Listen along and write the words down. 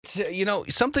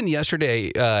But, something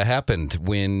yesterday happened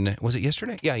was it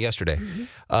yesterday? Yeah, yesterday.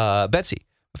 Betsy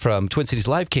from Twin Cities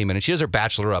Live came in, and she does her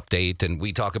Bachelor update, and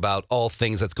we talk about all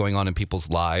things that's going on in people's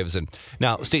lives. And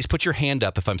now, Stace, put your hand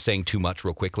up if I'm saying too much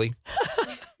real quickly.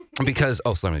 Because,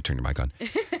 so let me turn your mic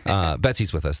on.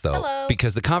 Betsy's with us, though. Hello.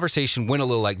 Because the conversation went a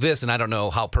little like this, and I don't know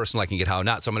how personal I can get, how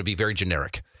not, so I'm going to be very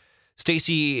generic.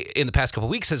 Stacey, in the past couple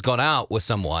of weeks, has gone out with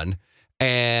someone,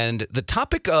 and the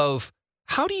topic of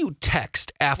how do you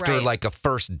text after like a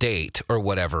first date or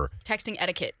whatever? Texting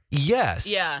etiquette. Yes.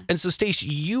 Yeah. And so, Stacey,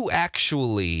 you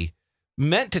actually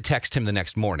meant to text him the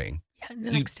next morning. Yeah,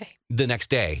 the next day. The next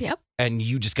day. Yep. And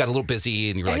you just got a little busy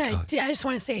and you were I like, just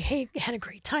want to say, hey, had a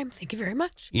great time. Thank you very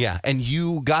much. Yeah. And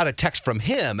you got a text from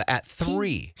him at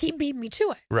 3. He beat me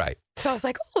to it. Right. So I was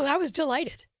like, oh, I was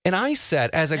delighted. And I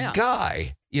said, as a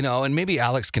guy, and maybe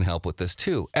Alex can help with this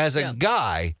too. As a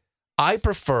guy, I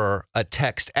prefer a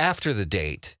text after the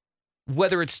date,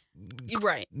 whether it's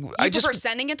right. You prefer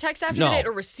sending a text after the date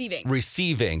or receiving?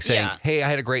 Receiving, saying, hey, I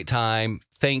had a great time.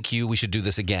 Thank you. We should do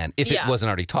this again. If it wasn't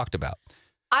already talked about.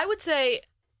 I would say,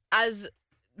 as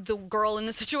the girl in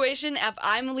the situation, if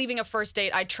I'm leaving a first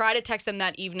date, I try to text them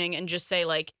that evening and just say,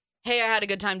 like, hey, I had a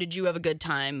good time. Did you have a good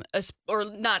time? Or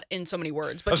not in so many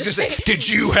words, but I was just going to say, did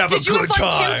you have a good time? Did you have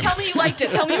fun too? Tell me you liked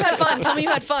it. Tell me you had fun. Tell me you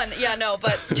had fun. Yeah, no,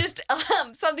 but just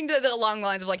something along the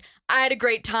lines of like, I had a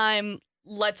great time.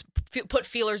 Let's put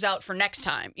feelers out for next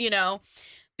time,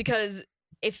 because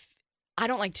if I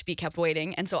don't like to be kept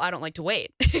waiting, and so I don't like to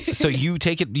wait. So you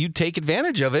take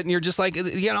advantage of it, and you're just like,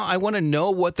 I want to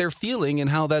know what they're feeling and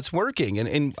how that's working.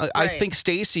 And I think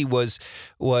Stacey was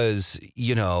as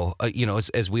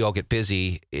we all get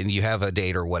busy and you have a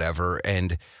date or whatever,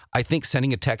 and I think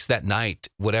sending a text that night,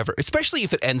 whatever, especially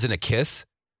if it ends in a kiss.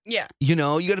 Yeah. You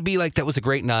got to be like, that was a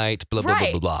great night, blah, blah,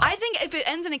 blah, blah, blah. I think if it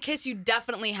ends in a kiss, you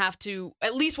definitely have to,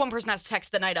 at least one person has to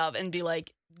text the night of and be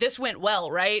like, this went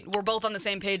well, right? We're both on the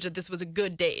same page that this was a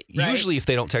good date, right? Usually if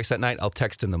they don't text that night, I'll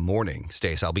text in the morning,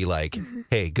 Stace. I'll be like,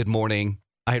 hey, good morning.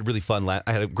 I had really fun. I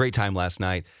had a great time last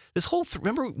night. This whole,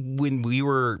 remember when we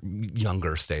were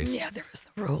younger, Stace? Yeah, there was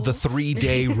the rule. The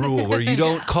 3-day rule where you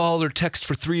don't call or text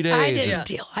for 3 days. I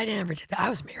didn't I never did that. I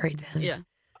was married then. Yeah.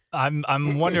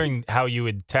 I'm wondering how you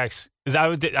would text, because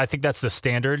I think that's the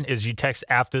standard, is you text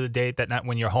after the date that night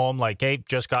when you're home, like, hey,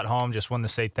 just got home, just wanted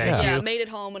to say thank you. Yeah, made it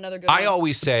home, another good I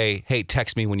always say, hey,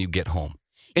 text me when you get home.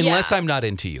 Unless I'm not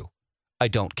into you. I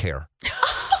don't care.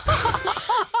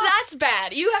 That's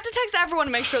bad. You have to text everyone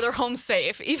to make sure they're home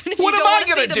safe, even if what you don't want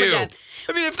to see them do? again.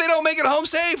 I mean, if they don't make it home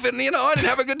safe and, I didn't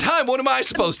have a good time, what am I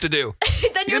supposed to do?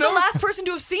 Then you're the last person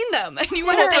to have seen them, and you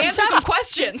might have to answer some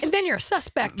questions. And then you're a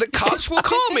suspect. The cops will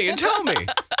call me and tell me.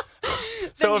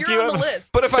 So if you're on the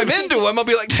list. But if I'm into them, I'll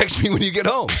be like, text me when you get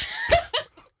home.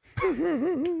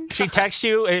 She texts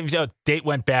you, date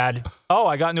went bad. Oh,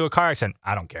 I got into a car accident.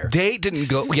 I don't care. Date didn't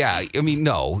go. Yeah. I mean,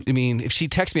 no. I mean, if she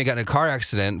texts me I got in a car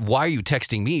accident, why are you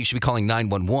texting me? You should be calling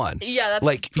 911. Yeah, that's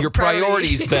like your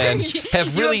priorities then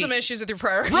have you really have some issues with your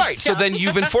priorities. Right. So then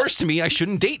you've enforced to me I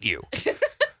shouldn't date you.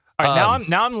 All right,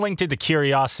 now I'm linked to the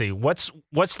curiosity. What's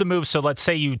the move? So let's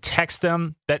say you text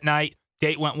them that night,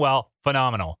 date went well,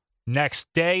 phenomenal. Next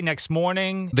day, next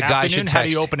morning, the guy should text. How do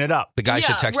you open it up? The guy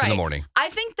should text in the morning. I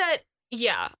think that,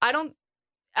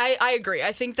 I agree.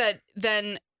 I think that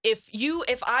then if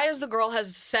I as the girl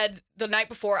has said the night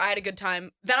before I had a good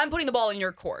time, then I'm putting the ball in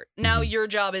your court. Now your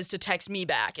job is to text me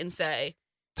back and say,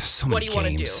 what do you want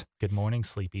to do? Good morning,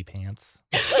 sleepy pants.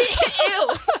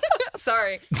 Ew.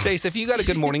 Sorry. Stace, have you got a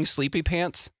good morning, sleepy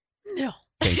pants? No.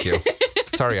 Thank you.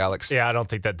 Sorry, Alex. Yeah, I don't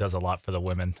think that does a lot for the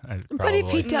women. But if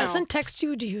he doesn't text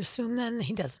you, do you assume then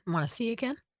he doesn't want to see you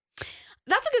again?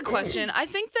 That's a good question. I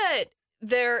think that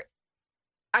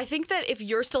if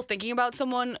you're still thinking about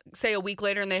someone, say a week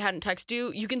later and they hadn't texted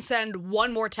you, you can send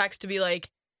one more text to be like,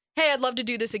 hey, I'd love to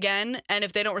do this again. And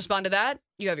if they don't respond to that,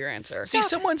 you have your answer. See,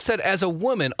 someone said as a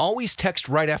woman, always text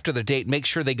right after the date, make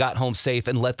sure they got home safe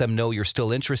and let them know you're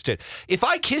still interested. If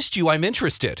I kissed you, I'm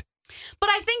interested. But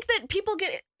I think that people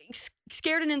get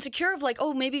scared and insecure of like,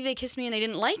 oh, maybe they kissed me and they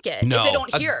didn't like it. No, if they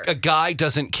don't hear. A guy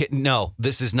doesn't kiss. No,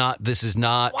 this is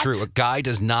not true. A guy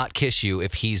does not kiss you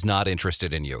if he's not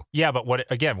interested in you. Yeah, but what if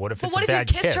it's a bad kiss? What if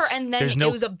you kissed her and then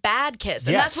it was a bad kiss?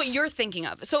 And that's what you're thinking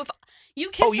of. So if you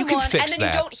kiss someone and then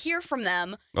you don't hear from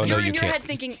them, you're in your head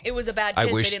thinking it was a bad kiss.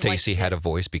 I wish Stacey had a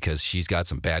voice because she's got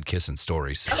some bad kissing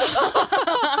stories.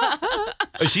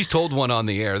 She's told one on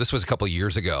the air. This was a couple of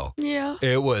years ago. Yeah.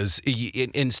 It was,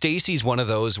 and Stacey's one of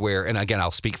those where, and again,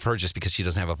 I'll speak for her just because she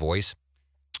doesn't have a voice.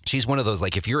 She's one of those,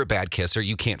 like, if you're a bad kisser,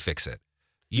 you can't fix it.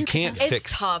 You can't fix it.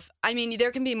 It's tough. I mean, there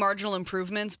can be marginal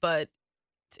improvements, but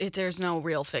There's no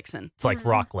real fixing. It's like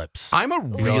rock lips. I'm a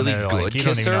really good You kisser.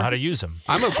 don't even know how to use them.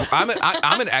 I'm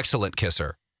an excellent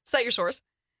kisser. Cite your source.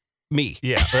 Me.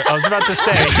 Yeah, I was about to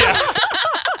say. Yeah.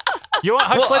 You want?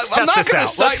 Hutch, let's I'm test not this going out.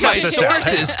 to cite my Let's test this out.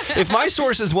 sources. If my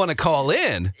sources want to call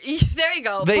in, There you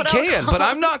go. they Put out can. call. But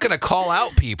I'm not going to call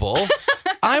out people.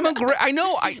 I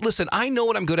know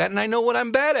what I'm good at, and I know what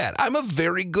I'm bad at. I'm a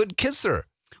very good kisser.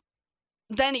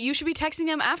 Then you should be texting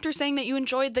them after saying that you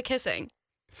enjoyed the kissing.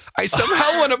 I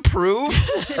somehow want to prove.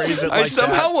 Phrase it I like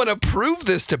somehow that. want to prove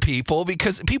this to people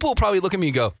because people will probably look at me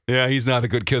and go, "Yeah, he's not a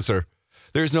good kisser."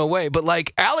 There's no way. But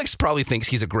like Alex probably thinks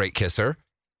he's a great kisser.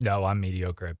 No, I'm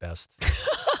mediocre at best.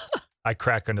 I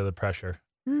crack under the pressure.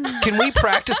 Can we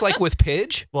practice like with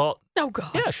Pidge? Well, Oh,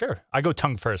 God. yeah, sure. I go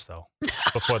tongue first though,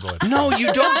 before the lips. No,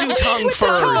 you don't do tongue With the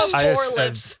tongue first. I four just-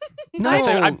 lips. No.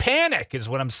 I panic is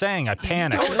what I'm saying. I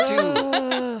panic.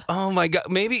 Oh my God.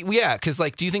 Maybe, yeah. Because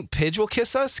like, do you think Pidge will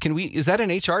kiss us? Can we, is that an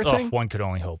HR Oh, thing? one could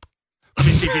only hope. Let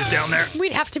me see if he's down there.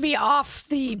 We'd have to be off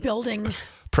the building.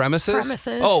 Premises?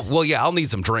 Oh, well, yeah. I'll need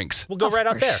some drinks. We'll go right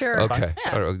out for there. sure. That's fine. Okay.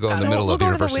 All right, we'll go in the So middle we'll of go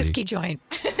to university. the whiskey joint.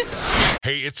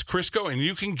 Hey, it's Crisco, and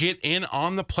you can get in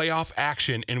on the playoff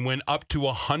action and win up to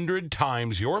 100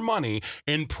 times your money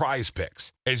in Prize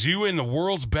Picks. As you and the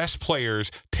world's best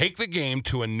players take the game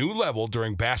to a new level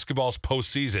during basketball's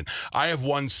postseason. I have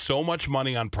won so much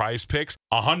money on Prize Picks,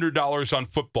 $100 on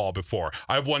football before.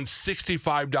 I've won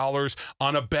 $65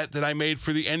 on a bet that I made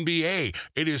for the NBA.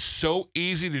 It is so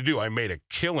easy to do. I made a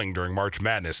killing during March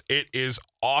Madness. It is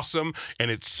awesome, and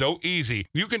it's so easy.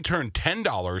 You can turn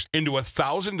 $10 into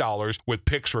 $1,000 with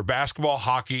picks for basketball,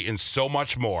 hockey, and so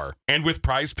much more. And with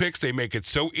Prize Picks, they make it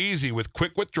so easy with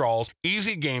quick withdrawals,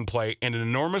 easy gameplay, and an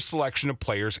enormous selection of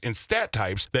players and stat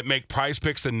types that make Prize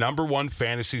Picks the #1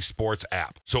 fantasy sports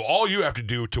app. So all you have to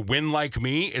do to win like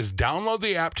me is download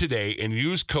the app today and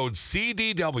use code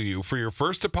CDW for your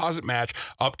first deposit match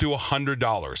up to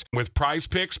 $100. With Prize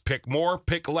Picks, pick more,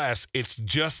 pick less. It's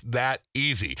just that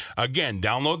easy. Again,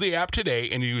 download the app today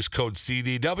and use code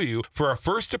CDW for a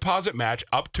first deposit match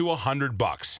up to $100.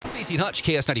 Stacey and Hutch,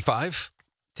 KS95.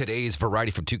 Today's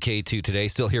variety from 2K2 today.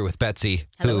 Still here with Betsy,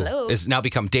 Hello, who hello. is now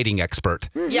become dating expert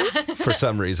Yeah. for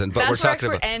some reason. But Bachelor we're talking expert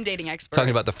about and dating expert.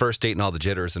 talking about the first date and all the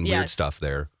jitters and weird Yes. stuff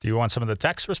there. Do you want some of the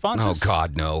text responses? Oh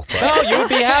God, no. But Oh, you would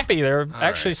be happy. They're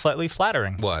actually slightly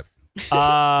flattering. what?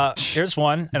 Here's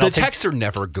one. And The I'll take, texts are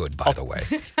never good, by the way.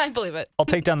 I believe it. I'll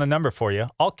take down the number for you.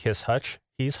 I'll kiss Hutch.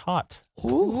 He's hot.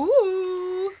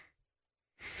 Ooh.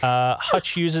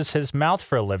 Hutch uses his mouth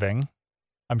for a living.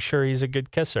 I'm sure he's a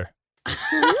good kisser.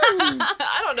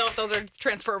 I don't know if those are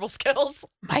transferable skills.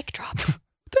 Mic drop.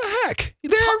 The heck?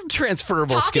 They're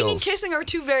transferable Talking skills. and kissing are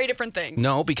two very different things.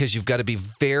 No, because you've got to be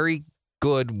very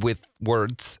good with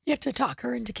words. You have to talk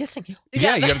her into kissing you.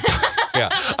 Yeah, you got to. Yeah,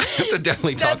 I have to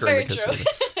definitely talk That's her very into true.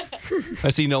 kissing. I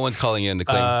see no one's calling in to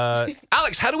claim.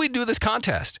 Alex, how do we do this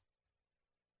contest?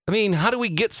 I mean, how do we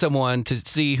get someone to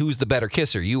see who's the better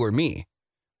kisser, you or me?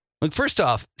 Like, first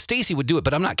off, Stacy would do it,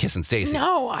 but I'm not kissing Stacy.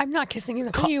 No, I'm not kissing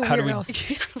either of you how do we-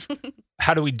 weirdos.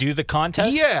 How do we do the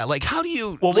contest? Yeah, like how do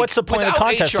you? Well, like, what's the point of the without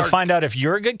contest? HR To find out if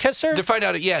you're a good kisser? to find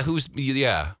out? Yeah, who's?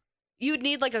 Yeah. You'd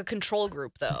need like a control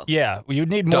group though. Yeah, well, you'd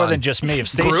need more Done. than just me. If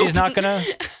Stacy's Group? not gonna,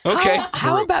 Okay.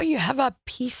 How group. about you have a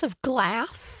piece of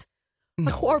glass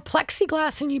No. or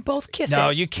plexiglass and you both kiss no,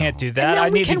 it? you can't do And that. then I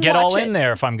we need to can get all watch in it.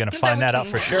 there if I'm gonna find we that out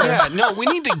can for watch sure. Yeah, no, we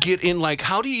need to get in. Like,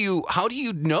 how do you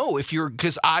know if you're?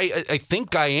 Because I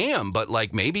think I am, but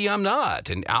like maybe I'm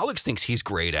not. And Alex thinks he's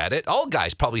great at it. All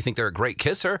guys probably think they're a great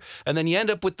kisser, and then you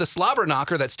end up with the slobber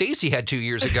knocker that Stacy had 2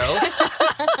 years ago.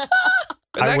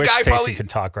 And I that wish guy Stacy probably could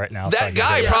talk right now. so I that could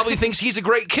guy hear it. probably thinks he's a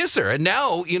great kisser. And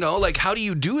now like how do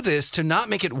you do this to not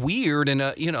make it weird and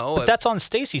But that's on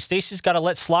Stacy. Stacy's got to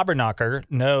let Slobber Knocker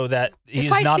know that he's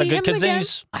if I not see a good him kisser. again,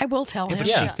 He's- I will tell him.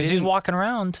 Yeah, because he's walking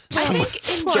around. I think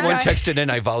in Someone general- texted in,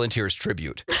 I volunteer as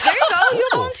tribute. There you go. You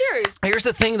have volunteers. Here's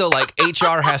the thing, though, like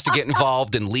HR has to get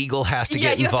involved and legal has to Yeah,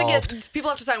 get you have involved. to get people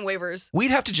have to sign waivers.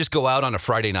 We'd have to just go out on a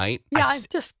Friday night. Yeah,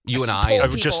 just You and Just I. I pull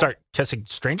would just people. start kissing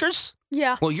strangers.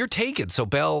 yeah. Well, you're taken, so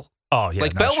Belle. Oh yeah,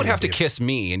 like no, Belle she would have to wouldn't kiss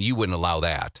me, and you wouldn't allow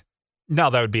that. be- No,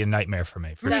 that would be a nightmare for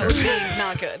me for That sure. would be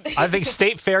not good. I think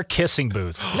State Fair kissing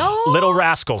booth, No. Little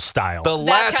Rascal style. The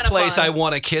last kinda place fun. I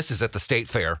want to kiss is at the State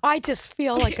Fair. I just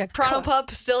feel like a Pronto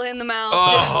pup still in the mouth.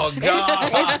 Oh, just,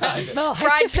 God. Well, it's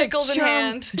Fried just a pickles in germ-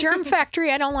 hand. Germ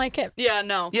factory. I don't like it. Yeah,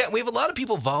 no. Yeah, we have a lot of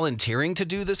people volunteering to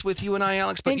do this with you and I,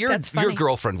 Alex. But Think your that's funny.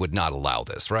 girlfriend would not allow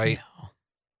this, right?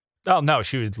 Oh no,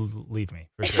 she would leave me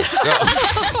for sure.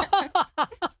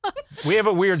 We have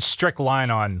a weird strict line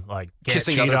on like can't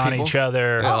Kissing cheat other on people? each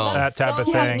other, Oh, that type of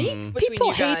so thing. unique between People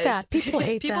you hate guys. that. People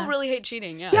hate People that. really hate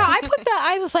cheating. Yeah. Yeah, I put that.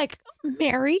 I was like,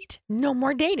 married, no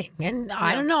more dating. And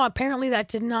I don't know. Apparently that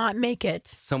did not make it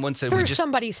Someone said we through just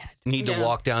somebody's head. need to Yeah.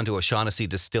 walk down to O'Shaughnessy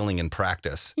Distilling and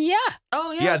practice. Yeah.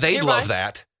 Oh yeah. Yeah, it's they'd nearby. love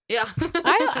that. Yeah.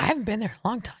 I haven't been there in a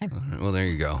long time. Well, there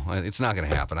you go. It's not going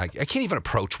to happen. I can't even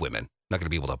approach women. Not going to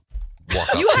be able to walk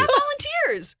up You to. have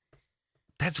volunteers.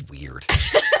 That's weird.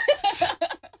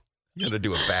 You got to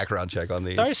do a background check on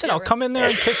these. I said Yeah, I'll right. come in there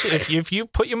and kiss you. If you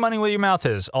put your money where your mouth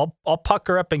is, I'll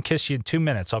pucker up and kiss you in 2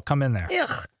 minutes. I'll come in there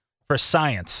Ugh. for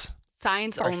science.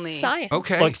 Science For only. science.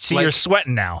 Okay. Look, see, you're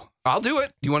sweating now. I'll do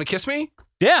it. You want to kiss me?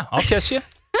 Yeah, I'll kiss you.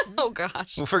 Oh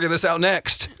gosh. We'll figure this out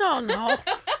next. Oh, no.